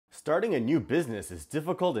Starting a new business is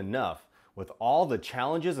difficult enough with all the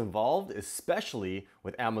challenges involved, especially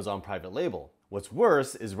with Amazon private label. What's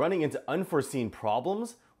worse is running into unforeseen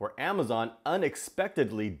problems where Amazon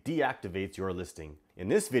unexpectedly deactivates your listing. In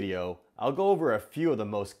this video, I'll go over a few of the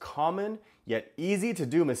most common yet easy to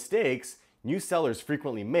do mistakes new sellers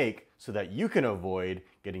frequently make so that you can avoid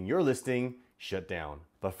getting your listing shut down.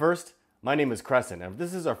 But first, my name is Crescent, and if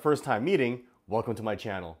this is our first time meeting, welcome to my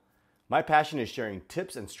channel. My passion is sharing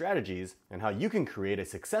tips and strategies on how you can create a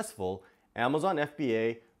successful Amazon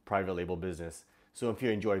FBA private label business. So if you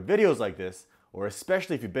enjoy videos like this, or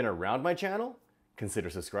especially if you've been around my channel, consider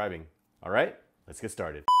subscribing. All right, let's get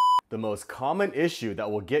started. The most common issue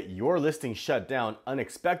that will get your listing shut down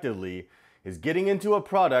unexpectedly is getting into a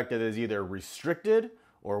product that is either restricted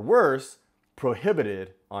or worse,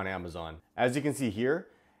 prohibited on Amazon. As you can see here,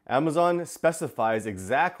 Amazon specifies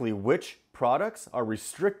exactly which products are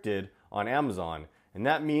restricted on Amazon, and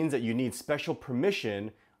that means that you need special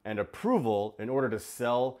permission and approval in order to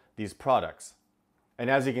sell these products. And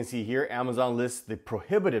as you can see here, Amazon lists the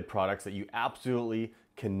prohibited products that you absolutely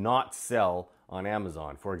cannot sell on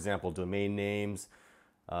Amazon. For example, domain names,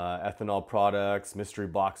 ethanol products, mystery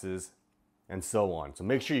boxes, and so on. So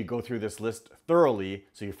make sure you go through this list thoroughly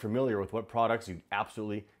so you're familiar with what products you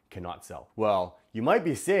absolutely cannot sell. Well, you might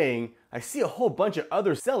be saying, I see a whole bunch of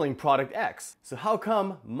others selling product X, so how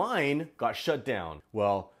come mine got shut down?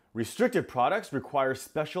 Well, restricted products require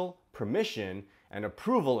special permission and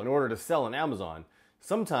approval in order to sell on Amazon.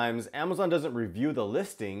 Sometimes Amazon doesn't review the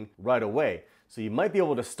listing right away, so you might be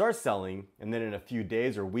able to start selling and then in a few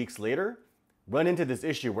days or weeks later, run into this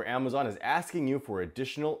issue where Amazon is asking you for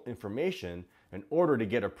additional information in order to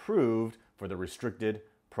get approved for the restricted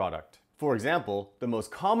product. For example, the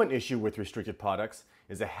most common issue with restricted products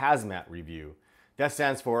is a hazmat review. That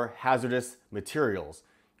stands for hazardous materials.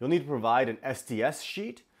 You'll need to provide an STS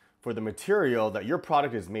sheet for the material that your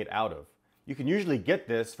product is made out of. You can usually get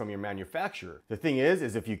this from your manufacturer. The thing is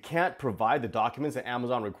if you can't provide the documents that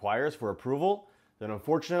Amazon requires for approval, then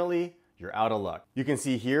unfortunately, you're out of luck. You can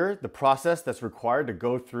see here the process that's required to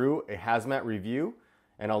go through a hazmat review,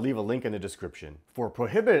 and I'll leave a link in the description. For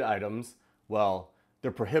prohibited items, well,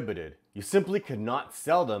 they're prohibited. You simply cannot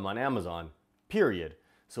sell them on Amazon, period.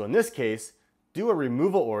 So in this case, do a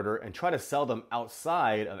removal order and try to sell them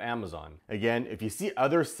outside of Amazon. Again, if you see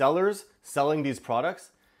other sellers selling these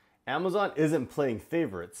products, Amazon isn't playing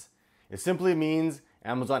favorites. It simply means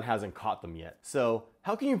Amazon hasn't caught them yet. So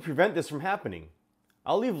how can you prevent this from happening?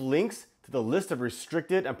 I'll leave links to the list of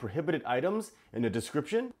restricted and prohibited items in the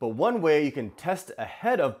description, but one way you can test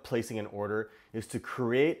ahead of placing an order is to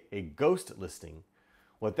create a ghost listing.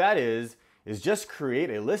 What that is just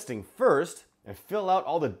create a listing first and fill out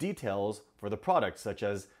all the details for the product, such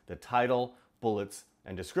as the title, bullets,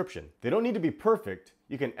 and description. They don't need to be perfect.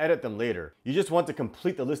 You can edit them later. You just want to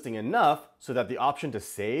complete the listing enough so that the option to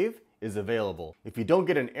save is available. If you don't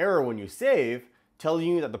get an error when you save, telling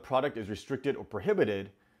you that the product is restricted or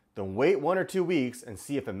prohibited, then wait 1 or 2 weeks and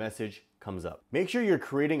see if a message comes up. Make sure you're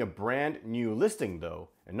creating a brand new listing though,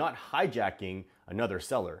 and not hijacking another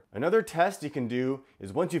seller. Another test you can do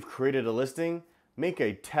is once you've created a listing, make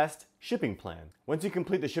a test shipping plan. Once you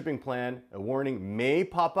complete the shipping plan, a warning may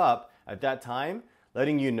pop up at that time,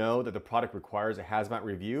 letting you know that the product requires a hazmat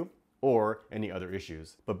review or any other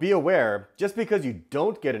issues. But be aware, just because you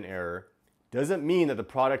don't get an error, doesn't mean that the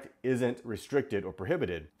product isn't restricted or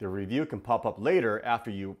prohibited. The review can pop up later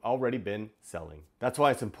after you've already been selling. That's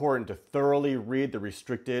why it's important to thoroughly read the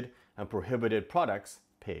restricted and prohibited products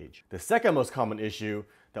page. The second most common issue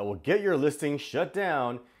that will get your listing shut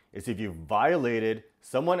down is if you've violated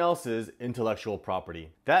someone else's intellectual property.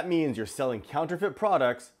 That means you're selling counterfeit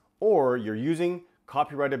products or you're using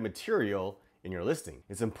copyrighted material in your listing.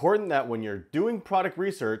 It's important that when you're doing product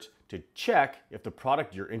research to check if the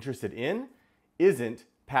product you're interested in isn't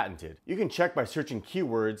patented. You can check by searching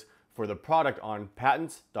keywords for the product on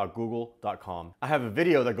patents.google.com. I have a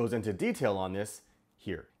video that goes into detail on this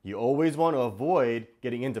here. You always want to avoid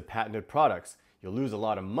getting into patented products. You'll lose a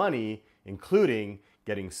lot of money, including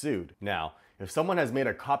getting sued. Now, if someone has made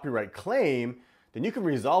a copyright claim, then you can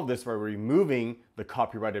resolve this by removing the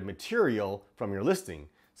copyrighted material from your listing,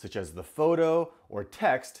 such as the photo or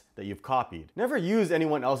text that you've copied. Never use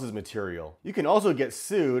anyone else's material. You can also get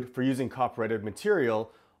sued for using copyrighted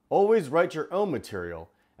material. Always write your own material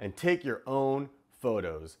and take your own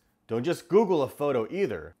photos. Don't just Google a photo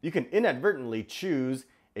either. You can inadvertently choose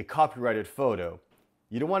a copyrighted photo.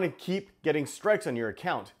 You don't want to keep getting strikes on your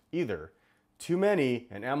account either. Too many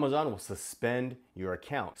and Amazon will suspend your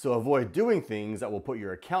account. So avoid doing things that will put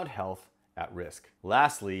your account health at risk.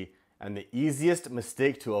 Lastly, and the easiest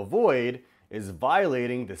mistake to avoid is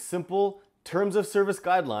violating the simple terms of service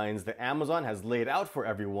guidelines that Amazon has laid out for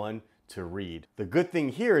everyone to read. The good thing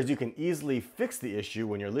here is you can easily fix the issue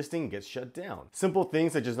when your listing gets shut down. Simple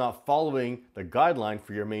things such as not following the guideline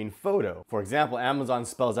for your main photo. For example, Amazon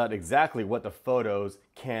spells out exactly what the photos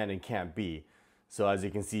can and can't be. So as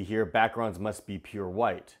you can see here, backgrounds must be pure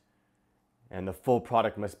white, and the full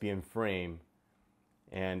product must be in frame,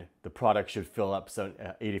 and the product should fill up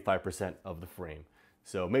 85% of the frame.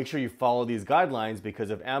 So make sure you follow these guidelines, because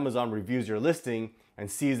if Amazon reviews your listing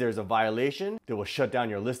and sees there's a violation, they will shut down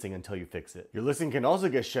your listing until you fix it. Your listing can also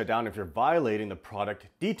get shut down if you're violating the product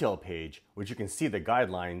detail page, which you can see the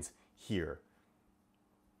guidelines here.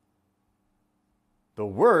 The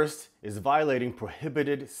worst is violating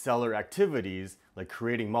prohibited seller activities like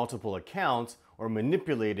creating multiple accounts or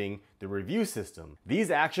manipulating the review system. These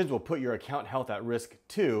actions will put your account health at risk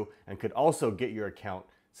too, and could also get your account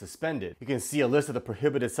suspended. You can see a list of the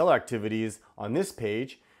prohibited seller activities on this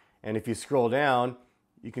page, and if you scroll down,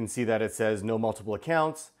 you can see that it says no multiple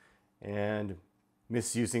accounts and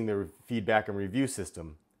misusing the feedback and review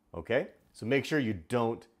system. Okay? So make sure you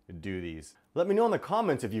don't do these. Let me know in the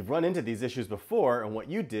comments if you've run into these issues before and what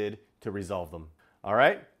you did to resolve them. All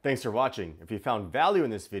right? Thanks for watching. If you found value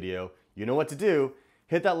in this video, you know what to do.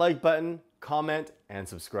 Hit that like button, comment, and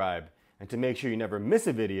subscribe. And to make sure you never miss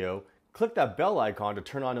a video, click that bell icon to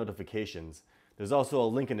turn on notifications. There's also a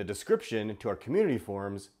link in the description to our community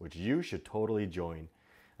forums, which you should totally join.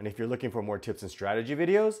 And if you're looking for more tips and strategy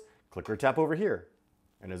videos, click or tap over here.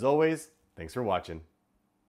 And as always, thanks for watching.